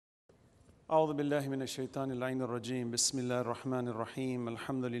أعوذ بالله من الشيطان اللعين الرجيم بسم الله الرحمن الرحيم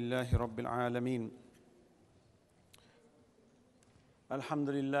الحمد لله رب العالمين الحمد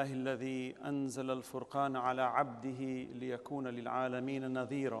لله الذي أنزل الفرقان على عبده ليكون للعالمين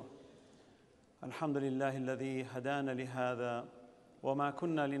نذيرا الحمد لله الذي هدانا لهذا وما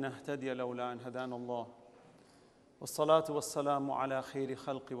كنا لنهتدي لولا أن هدانا الله والصلاة والسلام على خير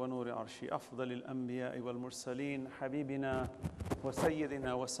خلق ونور عرش أفضل الأنبياء والمرسلين حبيبنا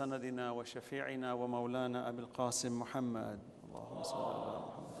وسيدنا وسندنا وشفيعنا ومولانا أبي القاسم محمد اللهم صل على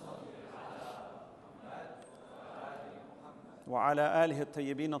محمد وعلى آله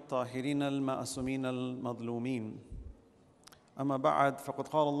الطيبين الطاهرين المأسومين المظلومين أما بعد فقد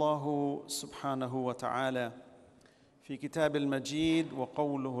قال الله سبحانه وتعالى في كتاب المجيد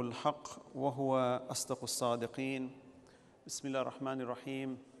وقوله الحق وهو أصدق الصادقين بسم الله الرحمن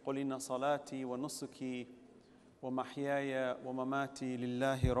الرحيم قل إن صلاتي ونسكي ومحياي ومماتي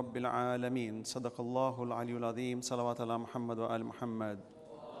لله رب العالمين صدق الله العلي العظيم صلوات على محمد وآل محمد.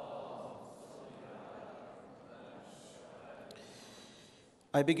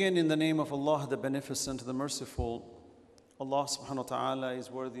 I begin in the name of Allah, the Beneficent, the Merciful. Allah subhanahu wa ta'ala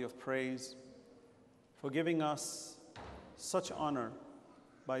is worthy of praise for giving us such honor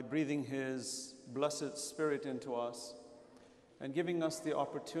by breathing His blessed Spirit into us and giving us the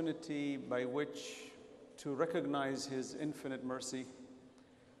opportunity by which to recognize His infinite mercy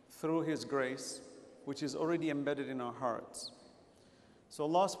through His grace, which is already embedded in our hearts. So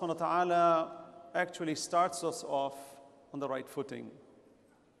Allah subhanahu wa ta'ala actually starts us off on the right footing,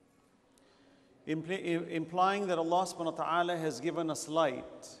 implying that Allah subhanahu wa ta'ala has given us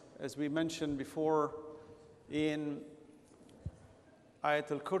light, as we mentioned before in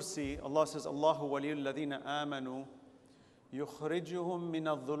Ayat al-Kursi. Allah says, Allahu waliyul ladhina amanu yukhrijuhum min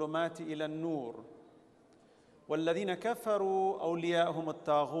al-dhulumati ila al-nur والذين كفروا أولياءهم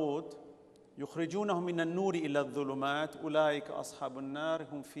الطاغوت يخرجونهم من النور إلى الظلمات أولئك أصحاب النار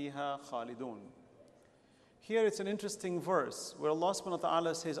هم فيها خالدون. Here it's an interesting verse where Allah subhanahu wa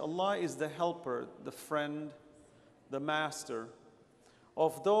ta'ala says Allah is the helper, the friend, the master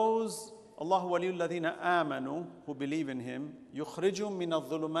of those Allah waliyul ladhina amanu, who believe in Him, yukhrijum min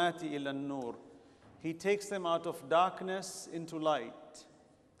al-dhulumati ila al-nur. He takes them out of darkness into light.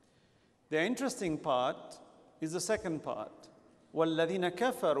 The interesting part is the second part. وَالَّذِينَ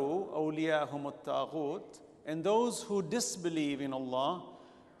كَفَرُوا أَوْلِيَاهُمُ الطَّاغُوتِ. And those who disbelieve in Allah,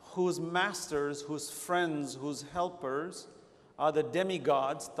 whose masters, whose friends, whose helpers are the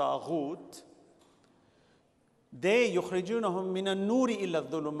demigods, taghut, they يُخْرِجُونَهُم مِّنَ النُّورِ إِلَى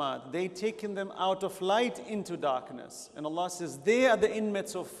الظُّلُمَاتِ. They taking them out of light into darkness. And Allah says, they are the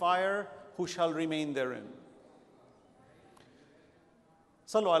inmates of fire who shall remain therein.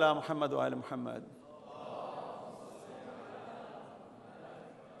 Sallu ala Muhammad wa ala Muhammad.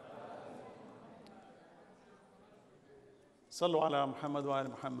 Sallu ala Muhammad wa ala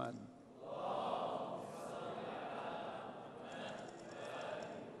Muhammad.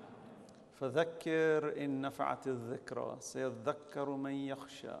 فذكر إن نفعت الذكرى سيذكر من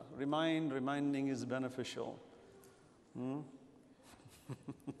يخشى. Reminding is beneficial.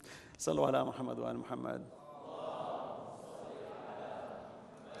 صلوا على محمد وآل محمد.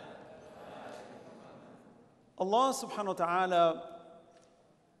 Allah subhanahu wa ta'ala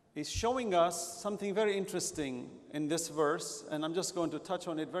is showing us something very interesting in this verse, and I'm just going to touch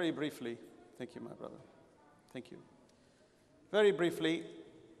on it very briefly. Thank you, my brother. Thank you. Very briefly,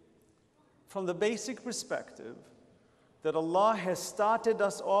 from the basic perspective that Allah has started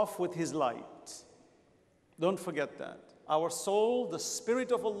us off with His light. Don't forget that. Our soul, the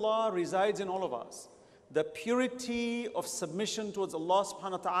Spirit of Allah resides in all of us. The purity of submission towards Allah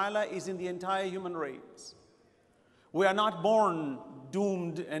subhanahu wa ta'ala is in the entire human race. We are not born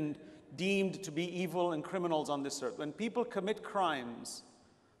doomed and deemed to be evil and criminals on this earth. When people commit crimes,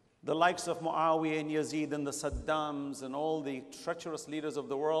 the likes of Muawiyah and Yazid and the Saddams and all the treacherous leaders of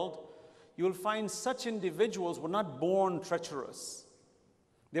the world, you will find such individuals were not born treacherous.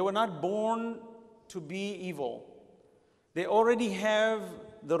 They were not born to be evil. They already have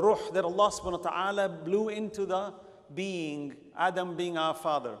the ruh that Allah subhanahu wa ta'ala blew into the being, Adam being our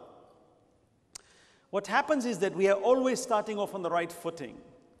father. What happens is that we are always starting off on the right footing.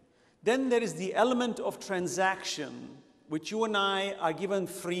 Then there is the element of transaction, which you and I are given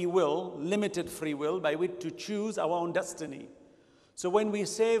free will, limited free will, by which to choose our own destiny. So when we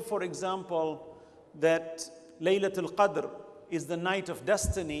say, for example, that Laylatul Qadr is the night of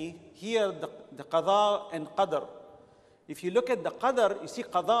destiny, here the Qadha and Qadr. If you look at the Qadr, you see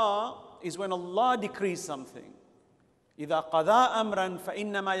Qadha is when Allah decrees something. إِذَا قَضَى أَمْرًا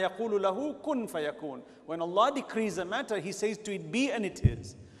فَإِنَّمَا يَقُولُ لَهُ كُن فَيَكُونُ. When Allah decrees a matter, He says to it, be, and it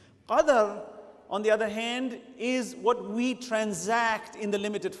is. Qadr, on the other hand, is what we transact in the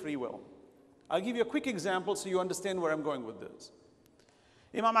limited free will. I'll give you a quick example so you understand where I'm going with this.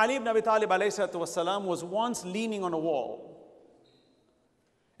 Imam Ali ibn Abi Talib ﷺ was once leaning on a wall.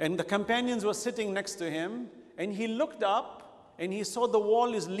 And the companions were sitting next to him, and he looked up and he saw the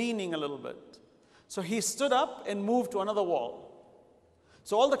wall is leaning a little bit. So he stood up and moved to another wall.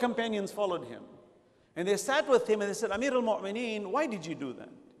 So all the companions followed him. And they sat with him and they said, Amir al-Mu'mineen, why did you do that?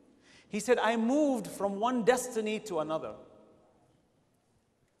 He said, I moved from one destiny to another.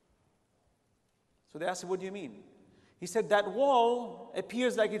 So they asked him, what do you mean? He said, that wall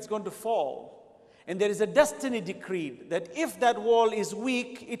appears like it's going to fall. And there is a destiny decreed that if that wall is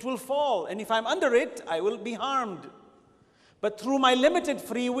weak, it will fall. And if I'm under it, I will be harmed. But through my limited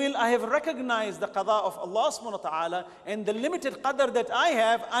free will, I have recognized the qada of Allah subhanahu wa ta'ala, and the limited qadr that I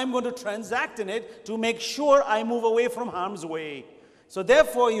have, I'm going to transact in it to make sure I move away from harm's way. So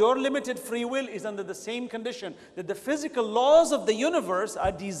therefore, your limited free will is under the same condition, that the physical laws of the universe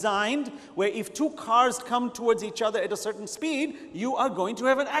are designed where if two cars come towards each other at a certain speed, you are going to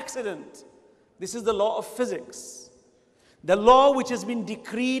have an accident. This is the law of physics. The law which has been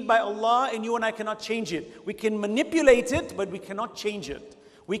decreed by Allah, and you and I cannot change it. We can manipulate it, but we cannot change it.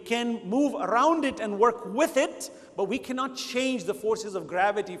 We can move around it and work with it, but we cannot change the forces of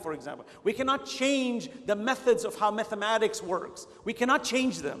gravity, for example. We cannot change the methods of how mathematics works. We cannot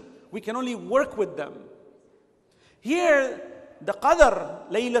change them. We can only work with them. Here, the Qadr,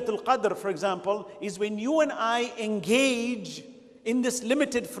 Laylatul Qadr, for example, is when you and I engage in this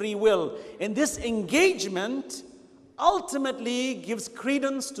limited free will. And this engagement ultimately gives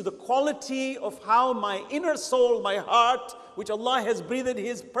credence to the quality of how my inner soul, my heart, which Allah has breathed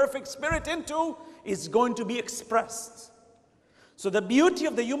His perfect spirit into, is going to be expressed. So the beauty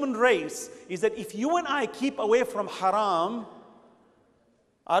of the human race is that if you and I keep away from haram,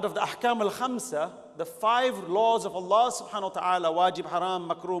 out of the ahkam al-khamsa, the 5 laws of Allah subhanahu wa ta'ala, wajib, haram,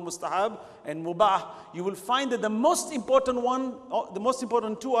 makruh, mustahab, and mubah, you will find that the most important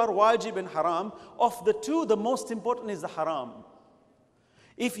two are wajib and haram. Of the two, the most important is the haram.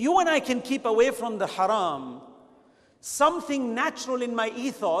 If you and I can keep away from the haram, something natural in my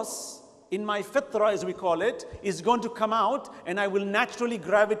ethos, in my fitra as we call it, is going to come out, and I will naturally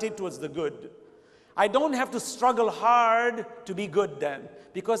gravitate towards the good. I don't have to struggle hard to be good then,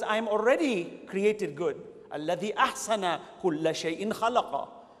 because I'm already created good. الَّذِي أَحْسَنَ كُلَّ شَيْءٍ خَلَقَ.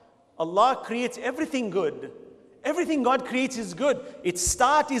 Allah creates everything good. Everything God creates is good. Its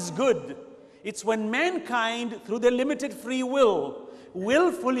start is good. It's when mankind, through their limited free will,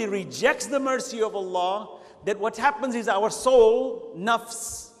 willfully rejects the mercy of Allah, that what happens is our soul,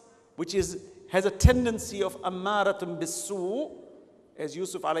 nafs, which has a tendency of ammaratun bis-su, as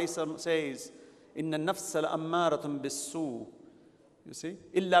Yusuf alayhi salam says, Inna nafsa ammaratun bis-su. You see?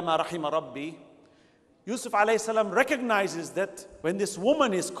 Illa ma rahima rabbi. Yusuf alayhi salam recognizes that when this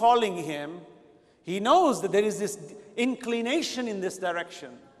woman is calling him, he knows that there is this inclination in this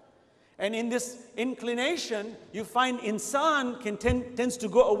direction. And in this inclination, you find insan tends to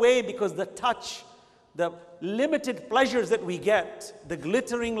go away because the touch, the limited pleasures that we get, the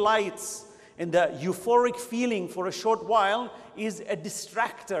glittering lights and the euphoric feeling for a short while is a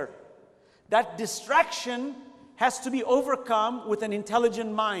distractor. That distraction has to be overcome with an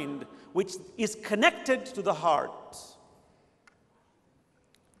intelligent mind, which is connected to the heart.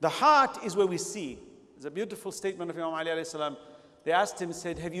 The heart is where we see. It's a beautiful statement of Imam Ali alayhi salam. They asked him,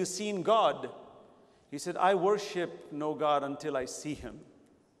 said, have you seen God? He said, I worship no God until I see Him.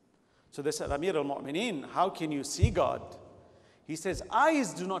 So they said, Amir al-Mu'mineen, how can you see God? He says,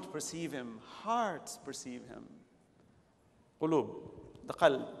 eyes do not perceive Him, hearts perceive Him. Qulub, the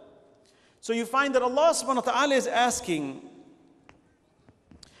qalb. So you find that Allah subhanahu wa ta'ala is asking,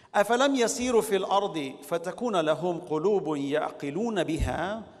 أَفَلَمْ يَسِيرُوا فِي الْأَرْضِ فَتَكُونَ لَهُمْ قُلُوبٌ يَعْقِلُونَ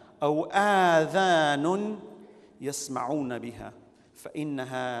بِهَا أَوْ آذَانٌ يَسْمَعُونَ بِهَا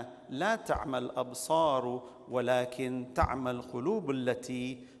فَإِنَّهَا لَا تَعْمَى الْأَبْصَارُ وَلَكِنْ تَعْمَى الْقُلُوبُ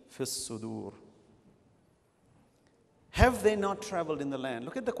الَّتِي فِي الصُّدُورِ. Have they not traveled in the land?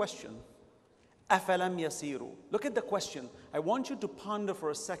 Look at the question. أَفَلَمْ يَسِيرُوا. Look at the question. I want you to ponder for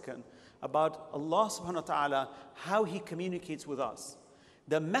a second about Allah subhanahu wa ta'ala, how He communicates with us.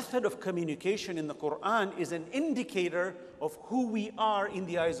 The method of communication in the Quran is an indicator of who we are in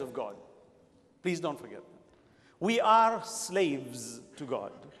the eyes of God. Please don't forget that. We are slaves to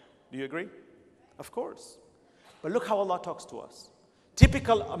God. Do you agree? Of course. But look how Allah talks to us.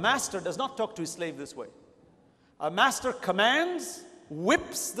 A master does not talk to his slave this way. A master commands,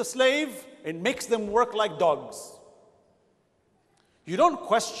 whips the slave, and makes them work like dogs. You don't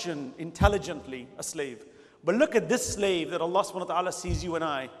question intelligently a slave. But look at this slave that Allah subhanahu wa ta'ala sees you and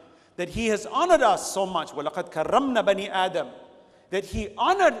I. that He has honored us so much. وَلَقَدْ كَرَّمْنَا بَنِي آدَمَ. That He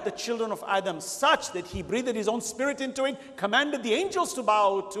honored the children of Adam such that He breathed His own spirit into it, commanded the angels to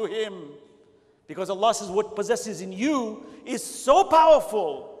bow to Him. Because Allah says what possesses in you is so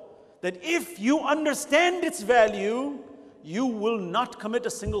powerful that if you understand its value, you will not commit a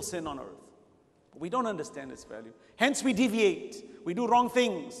single sin on earth. We don't understand its value. Hence we deviate. We do wrong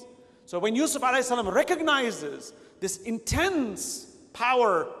things. So when Yusuf a.s. recognizes this intense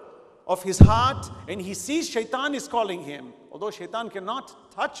power of his heart and he sees Shaitan is calling him, although Shaitan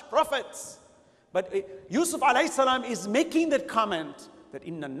cannot touch prophets, but Yusuf a.s. is making that comment that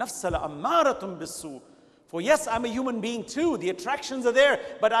inna nafsa la'ammaratun bisu. For yes, I'm a human being too. The attractions are there,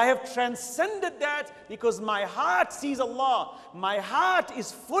 but I have transcended that because my heart sees Allah. My heart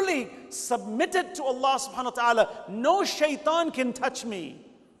is fully submitted to Allah subhanahu wa ta'ala. No shaitan can touch me.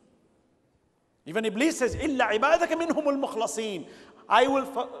 Even Iblis says, إِلَّا عِبَادَكَ مِنْهُمُ الْمُخْلَصِينَ. I will,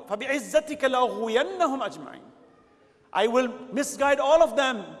 فَبِعِزَّتِكَ لَأُغْوِيَنَّهُمْ أَجْمَعِينَ. I will misguide all of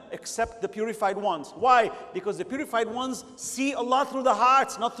them except the purified ones. Why? Because the purified ones see Allah through the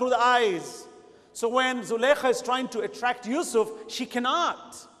hearts, not through the eyes. So when Zulaykha is trying to attract Yusuf, she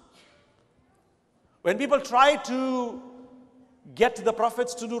cannot. When people try to get the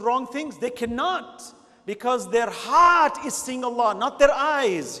prophets to do wrong things, they cannot. Because their heart is seeing Allah, not their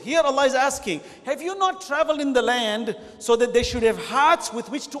eyes. Here Allah is asking, have you not traveled in the land so that they should have hearts with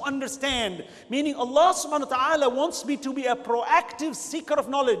which to understand? Meaning Allah subhanahu wa ta'ala wants me to be a proactive seeker of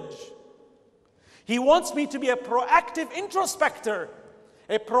knowledge. He wants me to be a proactive introspector,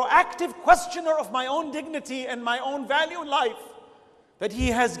 a proactive questioner of my own dignity and my own value in life. That He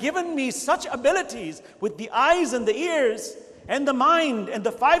has given me such abilities with the eyes and the ears and the mind and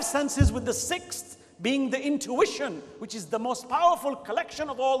the five senses, with the sixth being the intuition, which is the most powerful collection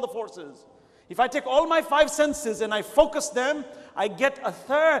of all the forces. If I take all my five senses and I focus them, I get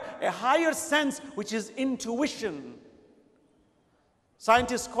a higher sense, which is intuition.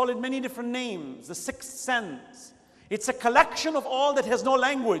 Scientists call it many different names, the sixth sense. It's a collection of all that has no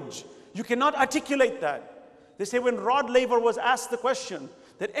language. You cannot articulate that. They say when Rod Laver was asked the question,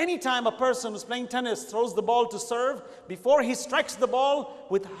 that anytime a person who's playing tennis throws the ball to serve, before he strikes the ball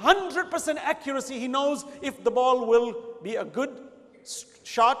with 100% accuracy, he knows if the ball will be a good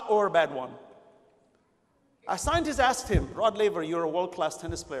shot or a bad one. A scientist asked him, Rod Laver, you're a world-class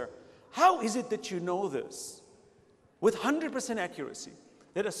tennis player. How is it that you know this with 100% accuracy?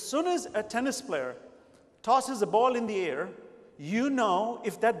 That as soon as a tennis player tosses a ball in the air, you know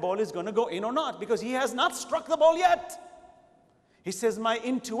if that ball is going to go in or not, because he has not struck the ball yet. He says, my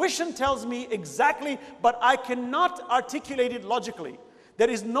intuition tells me exactly, but I cannot articulate it logically. There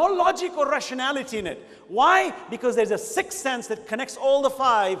is no logic or rationality in it. Why? Because there's a sixth sense that connects all the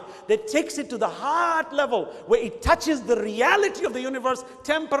five, that takes it to the heart level, where it touches the reality of the universe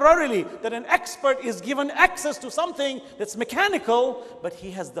temporarily, that an expert is given access to something that's mechanical, but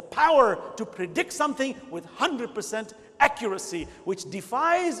he has the power to predict something with 100% accuracy, which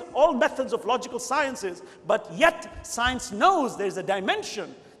defies all methods of logical sciences, but yet science knows there's a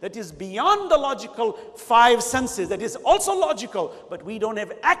dimension that is beyond the logical five senses, that is also logical, but we don't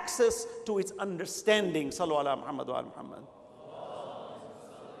have access to its understanding. Sallu ala Muhammad wa ala Muhammad.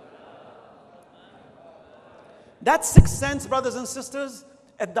 That sixth sense, brothers and sisters,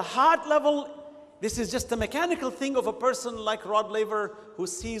 at the heart level, this is just a mechanical thing of a person like Rod Laver who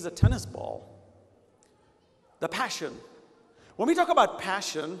sees a tennis ball. The passion. When we talk about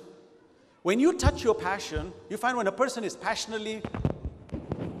passion, when you touch your passion, you find when a person is passionately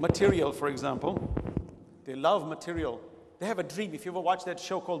material, for example, they love material. They have a dream. If you ever watch that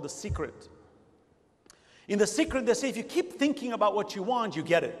show called The Secret. In The Secret, they say if you keep thinking about what you want, you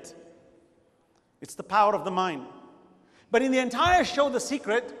get it. It's the power of the mind. But in the entire show, The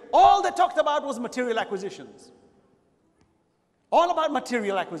Secret, all they talked about was material acquisitions. All about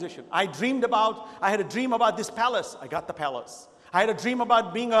material acquisition. I had a dream about this palace. I got the palace. I had a dream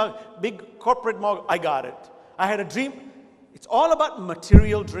about being a big corporate mogul. I got it. I had a dream. It's all about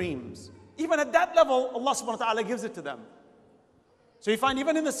material dreams. Even at that level, Allah subhanahu wa ta'ala gives it to them. So you find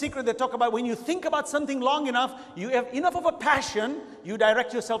even in The Secret, they talk about when you think about something long enough, you have enough of a passion, you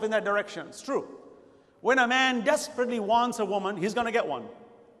direct yourself in that direction. It's true. When a man desperately wants a woman, he's going to get one.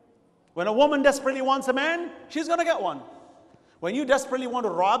 When a woman desperately wants a man, she's going to get one. When you desperately want to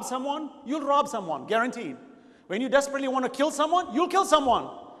rob someone, you'll rob someone, guaranteed. When you desperately want to kill someone, you'll kill someone.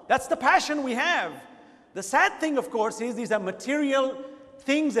 That's the passion we have. The sad thing, of course, is these are material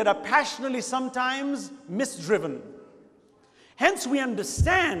things that are passionately sometimes misdriven. Hence, we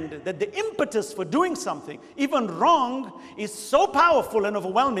understand that the impetus for doing something, even wrong, is so powerful and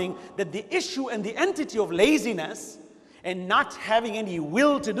overwhelming that the issue and the entity of laziness And not having any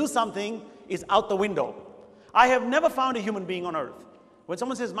will to do something is out the window. I have never found a human being on earth. When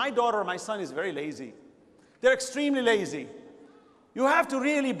someone says, my daughter or my son is very lazy, they're extremely lazy. You have to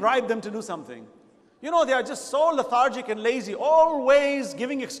really bribe them to do something. You know, they are just so lethargic and lazy, always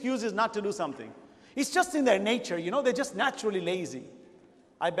giving excuses not to do something. It's just in their nature, you know, they're just naturally lazy.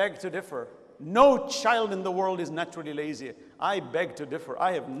 I beg to differ. No child in the world is naturally lazy. I beg to differ.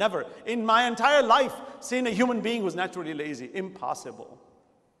 I have never, in my entire life, seen a human being who's naturally lazy. Impossible.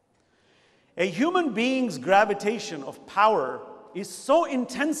 A human being's gravitation of power is so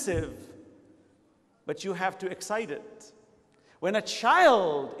intensive, but you have to excite it. When a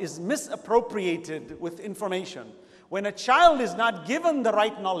child is misappropriated with information, when a child is not given the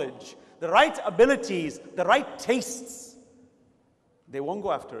right knowledge, the right abilities, the right tastes, they won't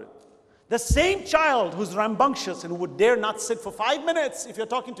go after it. The same child who's rambunctious and would dare not sit for 5 minutes if you're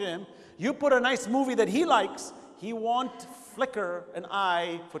talking to him, you put a nice movie that he likes, he won't flicker an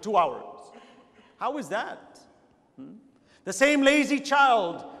eye for 2 hours. How is that? The same lazy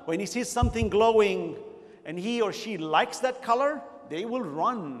child, when he sees something glowing and he or she likes that color, they will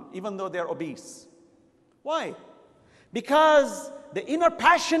run even though they're obese. Why? Because the inner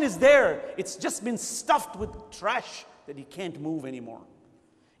passion is there. It's just been stuffed with trash that he can't move anymore.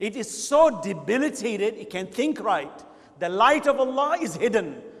 It is so debilitated, he can't think right. The light of Allah is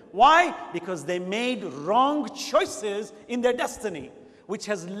hidden. Why? Because they made wrong choices in their destiny, which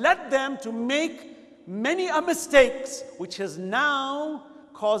has led them to make many mistakes, which has now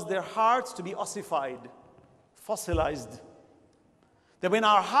caused their hearts to be ossified, fossilized. That when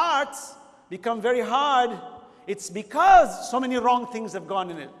our hearts become very hard, it's because so many wrong things have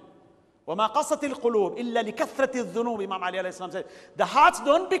gone in it. وَمَا قَصَتِ الْقُلُوبِ إِلَّا لِكَثْرَةِ الذُّنُوبِ Imam Ali alayhi salam said, the hearts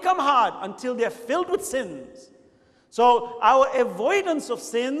don't become hard until they're filled with sins. So our avoidance of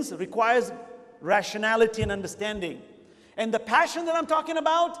sins requires rationality and understanding. And the passion that I'm talking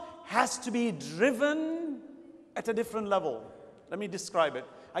about has to be driven at a different level. Let me describe it.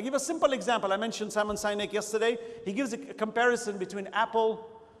 I give a simple example. I mentioned Simon Sinek yesterday. He gives a comparison between Apple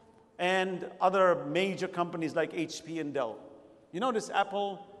and other major companies like HP and Dell. You notice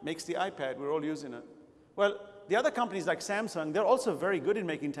Apple makes the iPad. We're all using it. Well, the other companies like Samsung, they're also very good in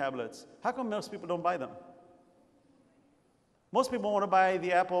making tablets. How come most people don't buy them? Most people want to buy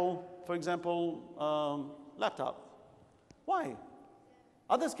the Apple, for example, laptop. Why?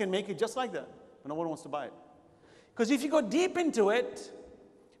 Others can make it just like that, but no one wants to buy it. Because if you go deep into it,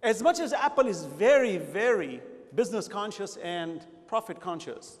 as much as Apple is very, very business conscious and profit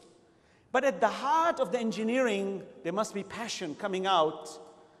conscious, but at the heart of the engineering, there must be passion coming out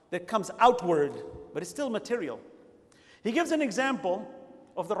that comes outward, but it's still material. He gives an example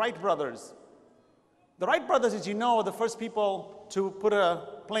of the Wright brothers. The Wright brothers, as you know, are the first people to put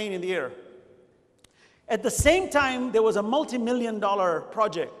a plane in the air. At the same time, there was a multi-million-dollar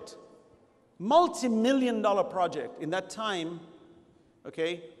project. Multi-million-dollar project. In that time,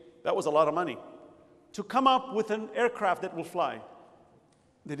 okay, that was a lot of money. To come up with an aircraft that will fly.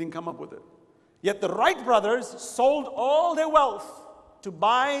 They didn't come up with it. Yet the Wright brothers sold all their wealth to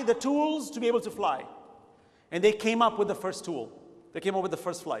buy the tools to be able to fly. And they came up with the first tool. They came up with the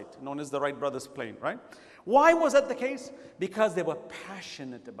first flight, known as the Wright brothers plane, right? Why was that the case? Because they were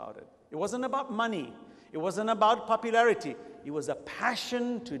passionate about it. It wasn't about money. It wasn't about popularity. It was a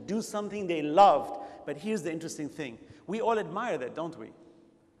passion to do something they loved. But here's the interesting thing. We all admire that, don't we?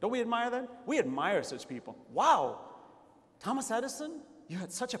 Don't we admire that? We admire such people. Wow, Thomas Edison, you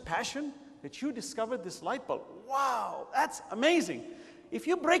had such a passion that you discovered this light bulb. Wow, that's amazing. If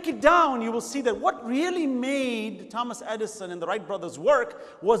you break it down, you will see that what really made Thomas Edison and the Wright brothers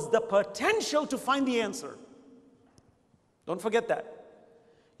work was the potential to find the answer. Don't forget that.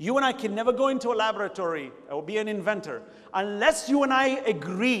 You and I can never go into a laboratory or be an inventor unless you and I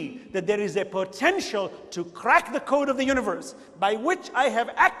agree that there is a potential to crack the code of the universe by which I have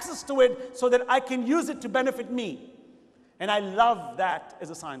access to it so that I can use it to benefit me. And I love that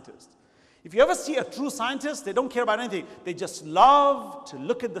as a scientist. If you ever see a true scientist, they don't care about anything. They just love to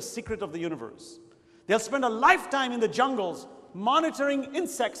look at the secret of the universe. They'll spend a lifetime in the jungles monitoring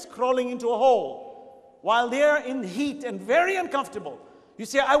insects crawling into a hole while they're in heat and very uncomfortable. You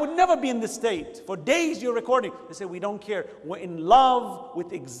say, I would never be in this state. For days you're recording. They say, we don't care. We're in love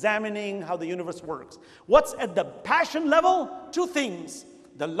with examining how the universe works. What's at the passion level? Two things.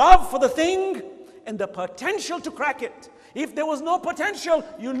 The love for the thing and the potential to crack it. If there was no potential,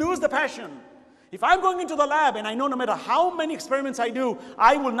 you lose the passion. If I'm going into the lab and I know no matter how many experiments I do,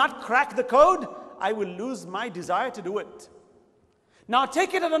 I will not crack the code, I will lose my desire to do it. Now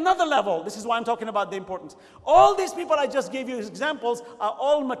take it at another level. This is why I'm talking about the importance. All these people I just gave you as examples are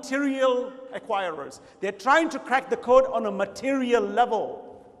all material acquirers. They're trying to crack the code on a material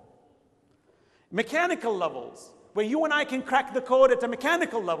level. Mechanical levels, where you and I can crack the code at a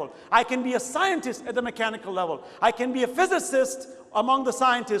mechanical level. I can be a scientist at a mechanical level. I can be a physicist among the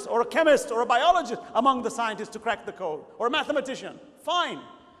scientists, or a chemist, or a biologist among the scientists to crack the code, or a mathematician. Fine.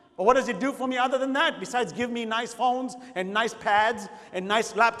 But what does it do for me other than that, besides give me nice phones and nice pads and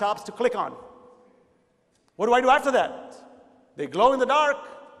nice laptops to click on? What do I do after that? They glow in the dark.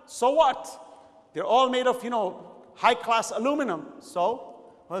 So what? They're all made of, high-class aluminum. So,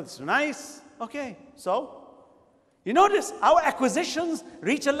 well, it's nice. Okay, so? You notice our acquisitions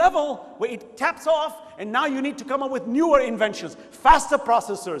reach a level where it taps off, and now you need to come up with newer inventions, faster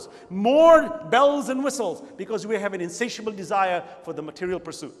processors, more bells and whistles, because we have an insatiable desire for the material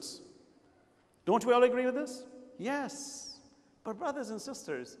pursuits. Don't we all agree with this? Yes. But brothers and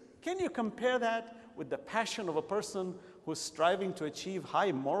sisters, can you compare that with the passion of a person who's striving to achieve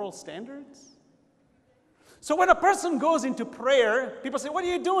high moral standards? So when a person goes into prayer, people say, "What are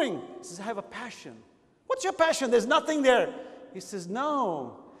you doing?" He says, "I have a passion." "What's your passion? There's nothing there." He says,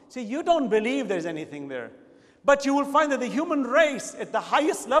 "No. See, you don't believe there's anything there. But you will find that the human race at the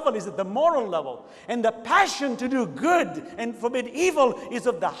highest level is at the moral level. And the passion to do good and forbid evil is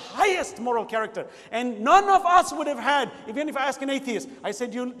of the highest moral character. And none of us would have had," even if I ask an atheist, I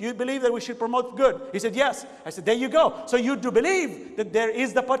said, you believe that we should promote good?" He said, "Yes." I said, "There you go. So you do believe that there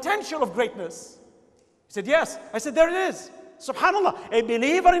is the potential of greatness?" He said, "Yes." I said, "There it is." SubhanAllah, a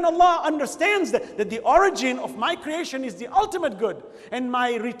believer in Allah understands that the origin of my creation is the ultimate good, and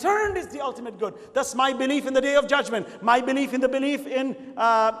my return is the ultimate good. Thus my belief in the Day of Judgment, my belief in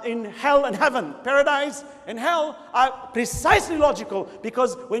hell and heaven, paradise and hell, are precisely logical,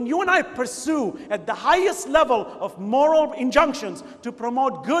 because when you and I pursue at the highest level of moral injunctions to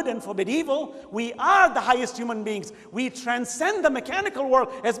promote good and forbid evil, we are the highest human beings. We transcend the mechanical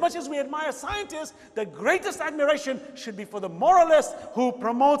world. As much as we admire scientists, the greatest admiration should be for the moralist who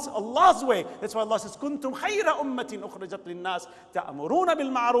promotes Allah's way. That's why Allah says, "Kuntum khayra ummatin ukhrijat lin-nas ta'muruna bil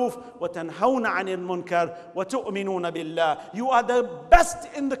ma'ruf wa tanhauna 'anil munkar wa tu'minuna billah." You are the best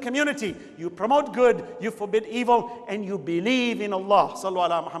in the community. You promote good, you forbid evil, and you believe in Allah. Sallu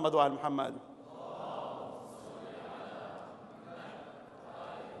ala Muhammad wa ala Muhammad.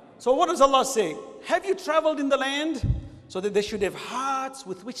 So what does Allah say? Have you traveled in the land? So that they should have hearts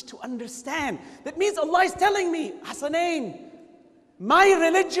with which to understand. That means Allah is telling me, Hassanain, my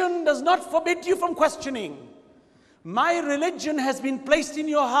religion does not forbid you from questioning. My religion has been placed in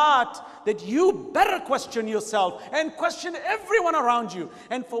your heart that you better question yourself and question everyone around you.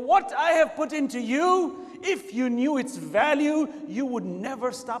 And for what I have put into you, if you knew its value, you would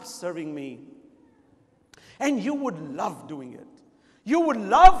never stop serving me. And you would love doing it. You would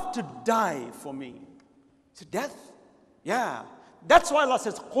love to die for me. So death? Yeah. That's why Allah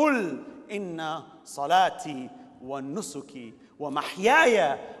says, قُلْ إِنَّ صَلَاتِي وَنُسُكِي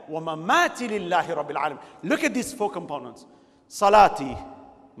وَمَحْيَايَ وَمَمَاتِي لِلَّهِ رَبِّ الْعَالَمِينَ. Look at these 4 components. Salati,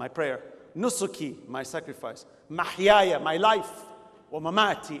 my prayer. Nusuki, my sacrifice. Mahyaya, my life.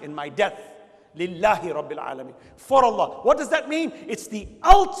 وَمَمَاتِي, and my death. Lillahi Rabbil Alamin. For Allah. What does that mean? It's the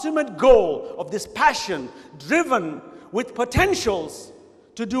ultimate goal of this passion, driven with potentials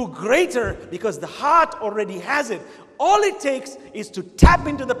to do greater, because the heart already has it. All it takes is to tap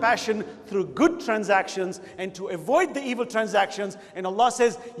into the passion through good transactions and to avoid the evil transactions. And Allah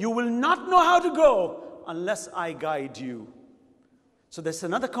says, you will not know how to go unless I guide you. So there's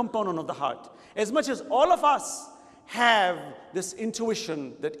another component of the heart. As much as all of us have this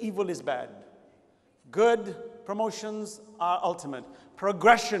intuition that evil is bad, good promotions are ultimate.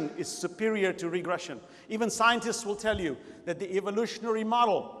 Progression is superior to regression. Even scientists will tell you that the evolutionary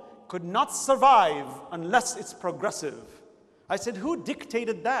model could not survive unless it's progressive. I said, who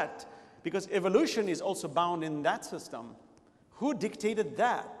dictated that? Because evolution is also bound in that system. Who dictated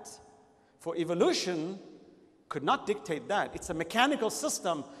that? For evolution could not dictate that. It's a mechanical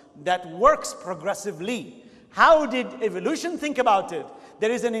system that works progressively. How did evolution think about it?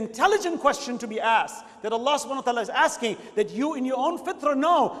 There is an intelligent question to be asked that Allah subhanahu wa ta'ala is asking, that you in your own fitrah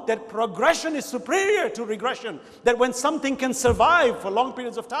know that progression is superior to regression. That when something can survive for long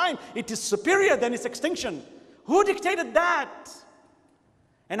periods of time, it is superior than its extinction. Who dictated that?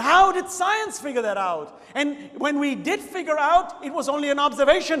 And how did science figure that out? And when we did figure out, it was only an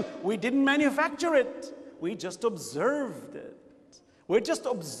observation. We didn't manufacture it. We just observed it. We're just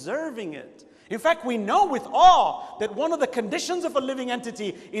observing it. In fact, we know with awe that one of the conditions of a living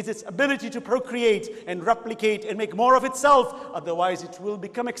entity is its ability to procreate and replicate and make more of itself. Otherwise, it will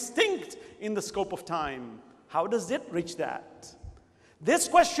become extinct in the scope of time. How does it reach that? This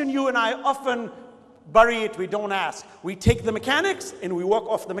question you and I often bury it, we don't ask. We take the mechanics and we walk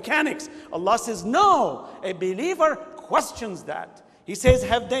off the mechanics. Allah says, no, a believer questions that. He says,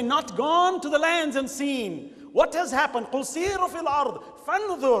 have they not gone to the lands and seen what has happened? قُلْ سِيرُوا فِي الْأَرْضِ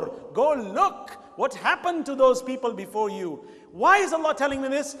فَانْظُرْ. Go look what happened to those people before you. Why is Allah telling me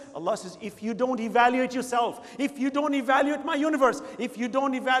this? Allah says, if you don't evaluate yourself, if you don't evaluate my universe, if you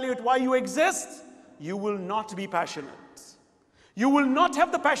don't evaluate why you exist, you will not be passionate. You will not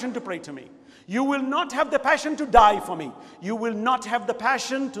have the passion to pray to me. You will not have the passion to die for me. You will not have the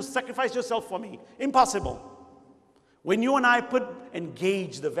passion to sacrifice yourself for me. Impossible. When you and I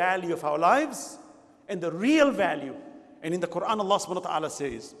engage the value of our lives and the real value, and in the Quran Allah subhanahu wa ta'ala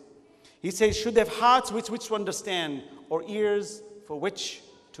says, He says, should have hearts with which to understand, or ears for which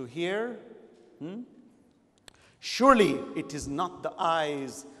to hear? Surely it is not the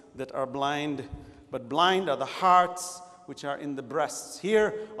eyes that are blind, but blind are the hearts which are in the breasts.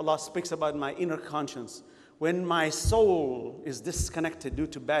 Here, Allah speaks about my inner conscience. When my soul is disconnected due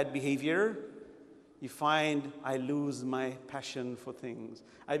to bad behavior, you find I lose my passion for things.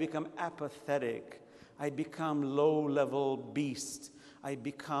 I become apathetic. I become low-level beast. I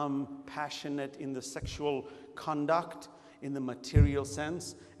become passionate in the sexual conduct, in the material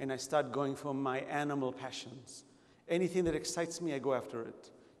sense, and I start going for my animal passions. Anything that excites me, I go after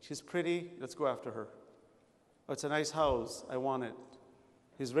it. She's pretty, let's go after her. Oh, it's a nice house, I want it.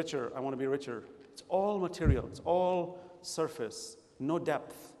 He's richer, I want to be richer. It's all material, it's all surface, no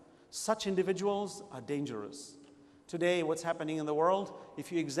depth. Such individuals are dangerous. Today, what's happening in the world,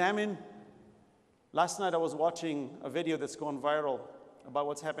 if you examine, last night I was watching a video that's gone viral about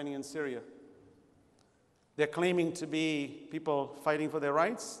what's happening in Syria. They're claiming to be people fighting for their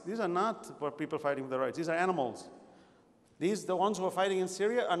rights. These are not people fighting for their rights. These are animals. The ones who are fighting in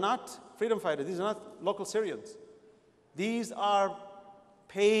Syria are not freedom fighters. These are not local Syrians. These are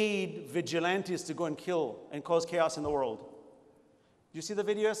paid vigilantes to go and kill and cause chaos in the world. Did you see the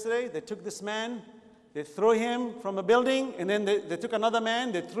video yesterday? They took this man, they threw him from a building, and then they took another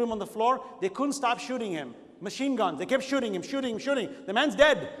man, they threw him on the floor. They couldn't stop shooting him. Machine guns. They kept shooting him, shooting him, shooting. The man's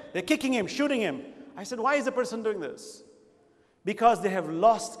dead. They're kicking him, shooting him. I said, why is the person doing this? Because they have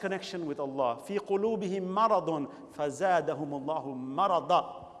lost connection with Allah. فِي قُلُوبِهِمْ مَرَضٌ فَزَادَهُمُ اللَّهُ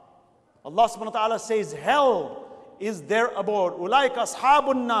مَرَضًا. Allah subhanahu wa ta'ala says, hell is their abode. أُولَٰئِكَ أَصْحَابُ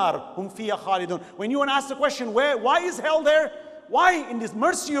النَّارِ هُمْ فِيهَا خَالِدُونَ. When you want to ask the question, why is hell there? Why, in this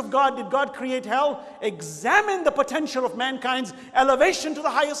mercy of God, did God create hell? Examine the potential of mankind's elevation to the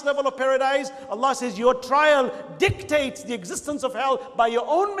highest level of paradise. Allah says, your trial dictates the existence of hell by your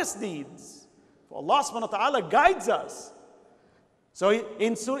own misdeeds. Allah subhanahu wa ta'ala guides us. So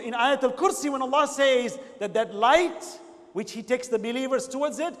in Ayat al-Kursi, when Allah says that light, which He takes the believers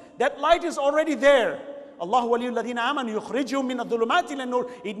towards it, that light is already there. Allahu waliyul ladina amanu yukhrijuhum min adh-dhulumati ila an-nur.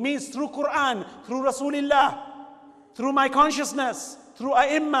 It means through Quran, through Rasulullah, through my consciousness, through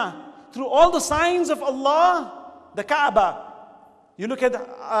A'immah, through all the signs of Allah, the Kaaba. You look at,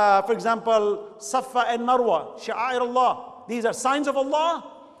 for example, Safa and Marwa, Sha'air Allah. These are signs of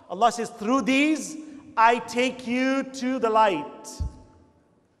Allah. Allah says, through these, I take you to the light.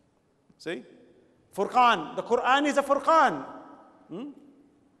 See? Furqan. The Quran is a Furqan.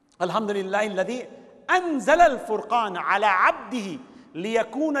 Alhamdulillah, alladhi anzala al-Furqan ala abdihi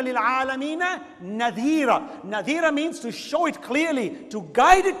liyakuna lil'alamina nadhira. Nadhira means to show it clearly, to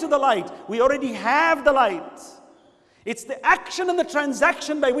guide it to the light. We already have the light. It's the action and the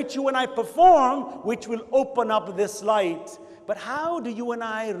transaction by which you and I perform which will open up this light. But how do you and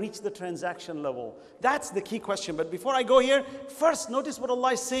I reach the transaction level? That's the key question. But before I go here, first notice what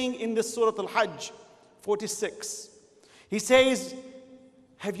Allah is saying in this Surah Al-Hajj 46. He says,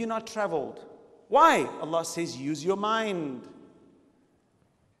 have you not traveled? Why? Allah says, use your mind.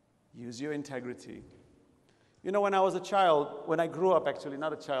 Use your integrity. You know, when I was a child, when I grew up actually,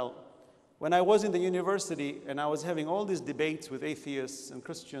 not a child, when I was in the university and I was having all these debates with atheists and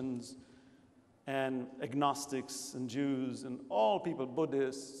Christians and agnostics and Jews and all people,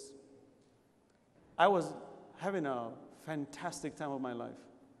 Buddhists, I was having a fantastic time of my life.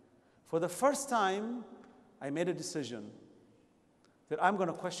 For the first time, I made a decision that I'm going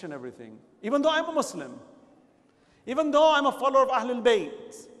to question everything. Even though I'm a Muslim, even though I'm a follower of Ahlul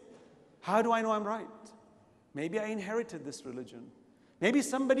Bayt, how do I know I'm right? Maybe I inherited this religion. Maybe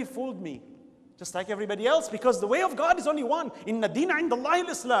somebody fooled me, just like everybody else, because the way of God is only one. Inna deena indallahi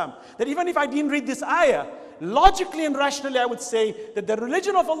al-Islam. That even if I didn't read this ayah, logically and rationally I would say that the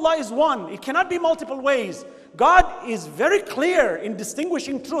religion of Allah is one. It cannot be multiple ways. God is very clear in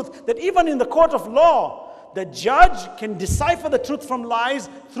distinguishing truth, that even in the court of law, the judge can decipher the truth from lies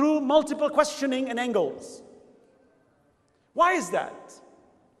through multiple questioning and angles. Why is that?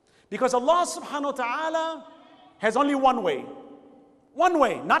 Because Allah subhanahu wa ta'ala has only one way. One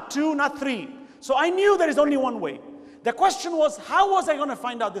way, not two, not three. So I knew there is only one way. The question was, how was I going to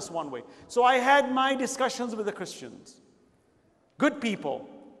find out this one way? So I had my discussions with the Christians. Good people.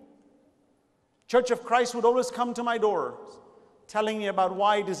 Church of Christ would always come to my door telling me about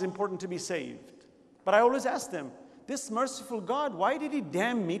why it is important to be saved. But I always asked them, this merciful God, why did He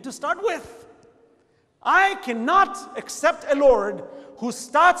damn me to start with? I cannot accept a Lord who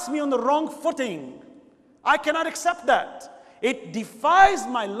starts me on the wrong footing. I cannot accept that. It defies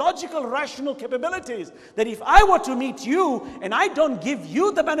my logical, rational capabilities that if I were to meet you and I don't give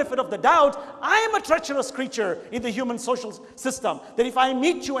you the benefit of the doubt, I am a treacherous creature in the human social system. That if I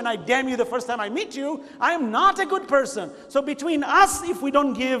meet you and I damn you the first time I meet you, I am not a good person. So between us, if we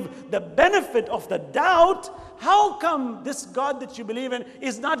don't give the benefit of the doubt, how come this God that you believe in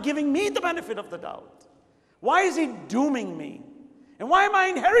is not giving me the benefit of the doubt? Why is He dooming me? And why am I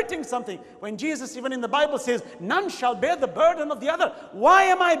inheriting something? When Jesus, even in the Bible, says, none shall bear the burden of the other. Why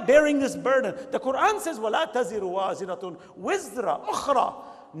am I bearing this burden? The Quran says, وَلَا تَزِرُ وَازِرَةٌ وِزْرَ أُخْرَى.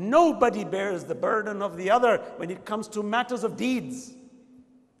 Nobody bears the burden of the other when it comes to matters of deeds.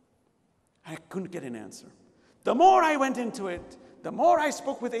 I couldn't get an answer. The more I went into it, the more I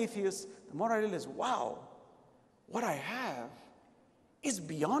spoke with atheists, the more I realized, wow, what I have is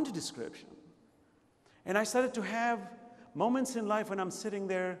beyond description. And I started to have moments in life when I'm sitting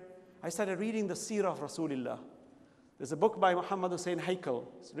there, I started reading the Seerah of Rasulullah. There's a book by Muhammad Hussein Haykal.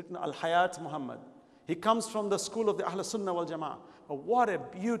 It's written Al-Hayat Muhammad. He comes from the school of the Ahl Sunnah wal Jama'ah. But what a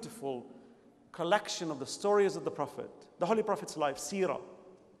beautiful collection of the stories of the Prophet, the Holy Prophet's life, Seerah.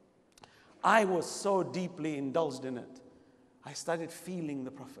 I was so deeply indulged in it. I started feeling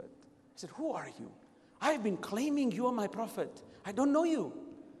the Prophet. I said, who are you? I've been claiming you are my Prophet. I don't know you.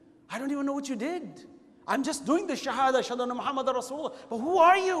 I don't even know what you did. I'm just doing the Shahada, Ashhadu anna Muhammadan Rasulullah. But who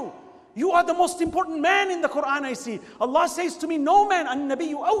are you? You are the most important man in the Quran, I see. Allah says to me, no man,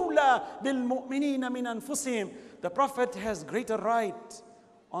 an-nabiyyu awla bil-mu'minina min anfusihim. The Prophet has greater right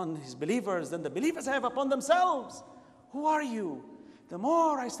on his believers than the believers have upon themselves. Who are you? The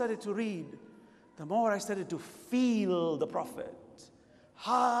more I started to read, the more I started to feel the Prophet.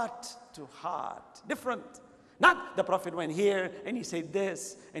 Heart to heart. Different. Not the Prophet went here and he said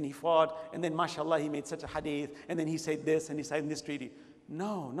this and he fought and then mashallah he made such a hadith and then he said this and he signed this treaty.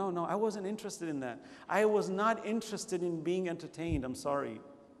 No, I wasn't interested in that. I was not interested in being entertained, I'm sorry.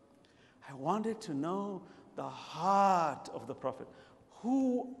 I wanted to know the heart of the Prophet.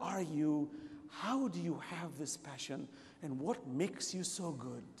 Who are you? How do you have this passion? And what makes you so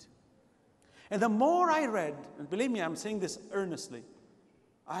good? And the more I read, and believe me, I'm saying this earnestly,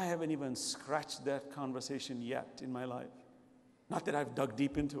 I haven't even scratched that conversation yet in my life. Not that I've dug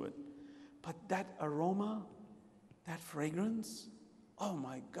deep into it, but that aroma, that fragrance, oh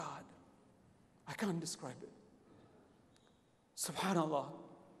my God, I can't describe it. Subhanallah,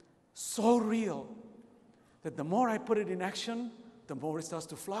 so real that the more I put it in action, the more it starts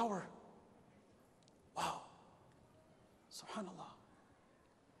to flower. Wow, Subhanallah.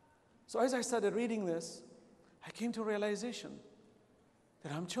 So as I started reading this, I came to a realization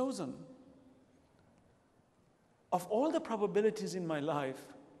that I'm chosen. Of all the probabilities in my life,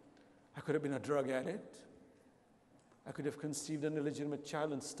 I could have been a drug addict. I could have conceived an illegitimate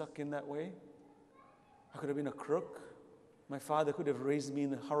child and stuck in that way. I could have been a crook. My father could have raised me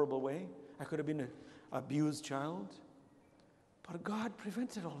in a horrible way. I could have been an abused child. But God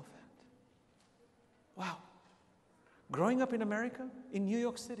prevented all of that. Wow. Growing up in America, in New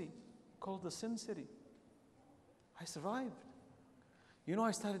York City, called the Sin City, I survived. You know,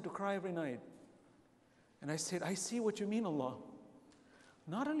 I started to cry every night. And I said, I see what you mean, Allah.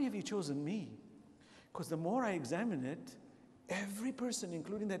 Not only have you chosen me, because the more I examine it, every person,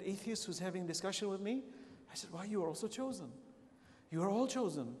 including that atheist who's having a discussion with me, I said, why, you are also chosen. You are all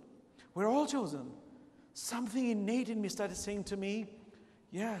chosen. We're all chosen. Something innate in me started saying to me,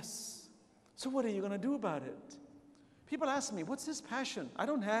 yes. So what are you going to do about it? People ask me, what's this passion? I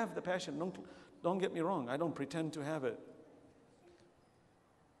don't have the passion. Don't get me wrong. I don't pretend to have it.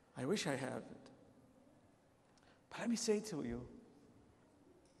 I wish I have it. But let me say to you,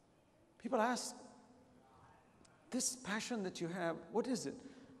 people ask, this passion that you have, what is it?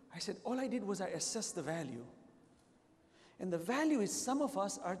 I said, all I did was I assessed the value. And the value is some of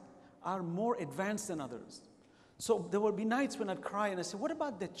us are more advanced than others. So there will be nights when I'd cry and I say, what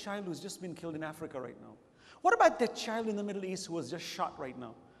about that child who's just been killed in Africa right now? What about that child in the Middle East who was just shot right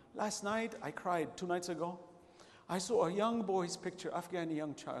now? Last night, I cried 2 nights ago. I saw a young boy's picture, Afghani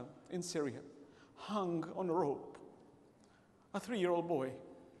young child in Syria, hung on a rope. A 3-year-old boy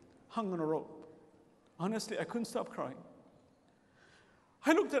hung on a rope. Honestly, I couldn't stop crying.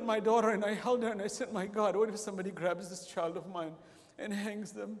 I looked at my daughter and I held her and I said, my God, what if somebody grabs this child of mine and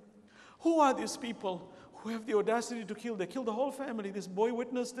hangs them? Who are these people who have the audacity to kill? They killed the whole family. This boy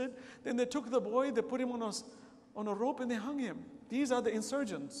witnessed it. Then they took the boy, they put him on a rope and they hung him. These are the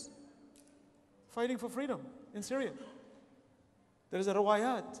insurgents fighting for freedom in Syria. There is a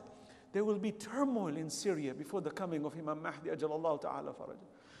riwayat. There will be turmoil in Syria before the coming of Imam Mahdi ajalallahu ta'ala faraj.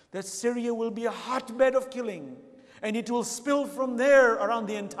 That Syria will be a hotbed of killing. And it will spill from there around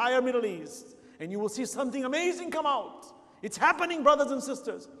the entire Middle East. And you will see something amazing come out. It's happening, brothers and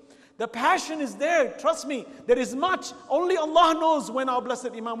sisters. The passion is there. Trust me, there is much. Only Allah knows when our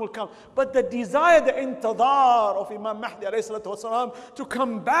blessed Imam will come. But the desire, the intadar of Imam Mahdi والسلام, to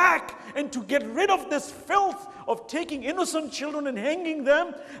come back and to get rid of this filth of taking innocent children and hanging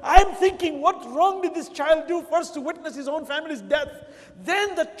them. I'm thinking, what wrong did this child do first to witness his own family's death?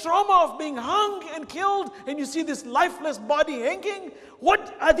 Then the trauma of being hung and killed, and you see this lifeless body hanging.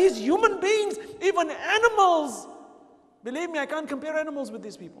 What are these human beings? Even animals. Believe me, I can't compare animals with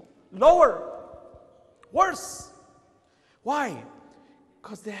these people. Lower, worse. Why?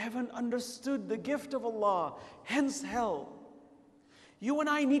 Because they haven't understood the gift of Allah, hence hell. You and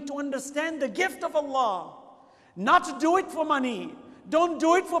I need to understand the gift of Allah. Not to do it for money. Don't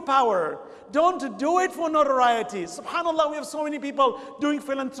do it for power. Don't do it for notoriety. SubhanAllah, we have so many people doing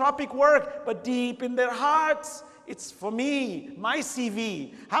philanthropic work, but deep in their hearts, it's for me, my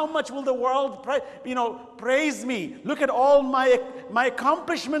CV. How much will the world praise me? Look at all my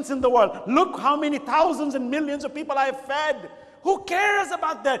accomplishments in the world. Look how many thousands and millions of people I have fed. Who cares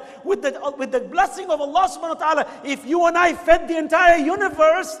about that? With the blessing of Allah subhanahu wa ta'ala, if you and I fed the entire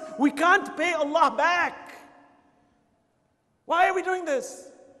universe, we can't pay Allah back. Why are we doing this?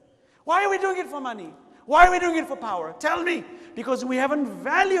 Why are we doing it for money? Why are we doing it for power? Tell me. Because we haven't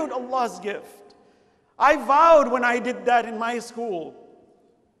valued Allah's gift. I vowed when I did that in my school.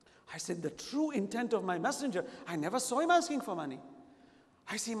 I said the true intent of my messenger, I never saw him asking for money.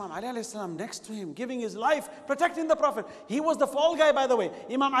 I see Imam Ali alayhi salam next to him, giving his life, protecting the Prophet. He was the fall guy, by the way.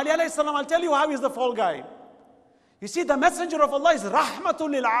 Imam Ali alayhi salam, I'll tell you how he's the fall guy. You see, the messenger of Allah is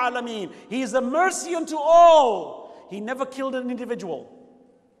rahmatul lil alameen. He is a mercy unto all. He never killed an individual.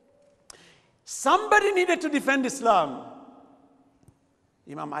 Somebody needed to defend Islam.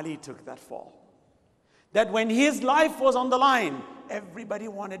 Imam Ali took that fall. That when his life was on the line, everybody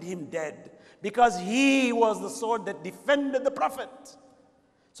wanted him dead. Because he was the sword that defended the Prophet.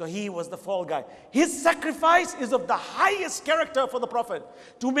 So he was the fall guy. His sacrifice is of the highest character for the Prophet.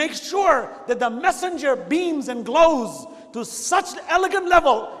 To make sure that the messenger beams and glows to such elegant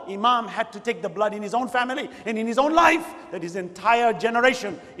level, Imam had to take the blood in his own family and in his own life, that his entire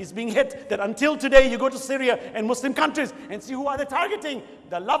generation is being hit. That until today you go to Syria and Muslim countries and see who are they targeting?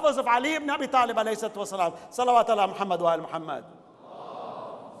 The lovers of Ali ibn Abi Talib alayhi salatu wasalam. Salawat ala Muhammad wa al Muhammad.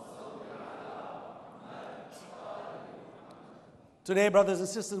 Today, brothers and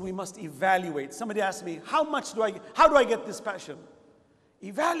sisters, we must evaluate. Somebody asked me, how do I get this passion?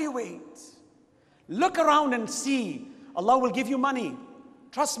 Evaluate. Look around and see. Allah will give you money.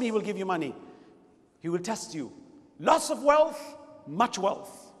 Trust me, He will give you money. He will test you. Lots of wealth, much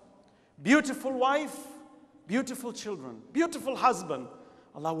wealth. Beautiful wife, beautiful children, beautiful husband.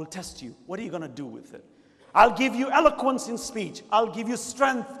 Allah will test you. What are you going to do with it? I'll give you eloquence in speech. I'll give you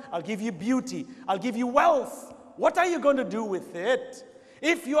strength. I'll give you beauty. I'll give you wealth. What are you going to do with it?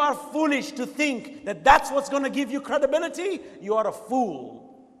 If you are foolish to think that that's what's going to give you credibility, you are a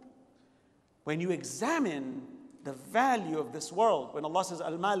fool. When you examine the value of this world, when Allah says,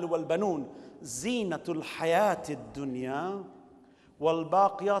 Al-Mal wal-Banun, Zinatul Hayatid Dunya,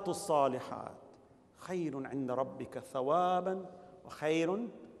 Wal-Baqiyatu Salihat, Khayrun inda Rabbika Thawaban, wa Khayrun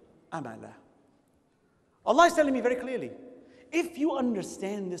Amala. Allah is telling me very clearly, if you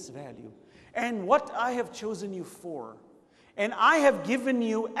understand this value, and what I have chosen you for, and I have given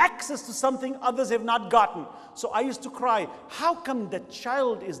you access to something others have not gotten. So I used to cry, how come the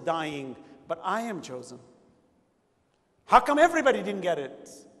child is dying, but I am chosen? How come everybody didn't get it?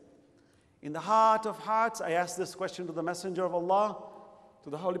 In the heart of hearts, I asked this question to the Messenger of Allah, to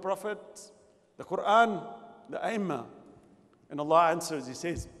the Holy Prophet, the Quran, the Aimah. And Allah answers, He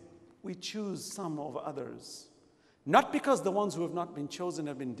says, we choose some of others. Not because the ones who have not been chosen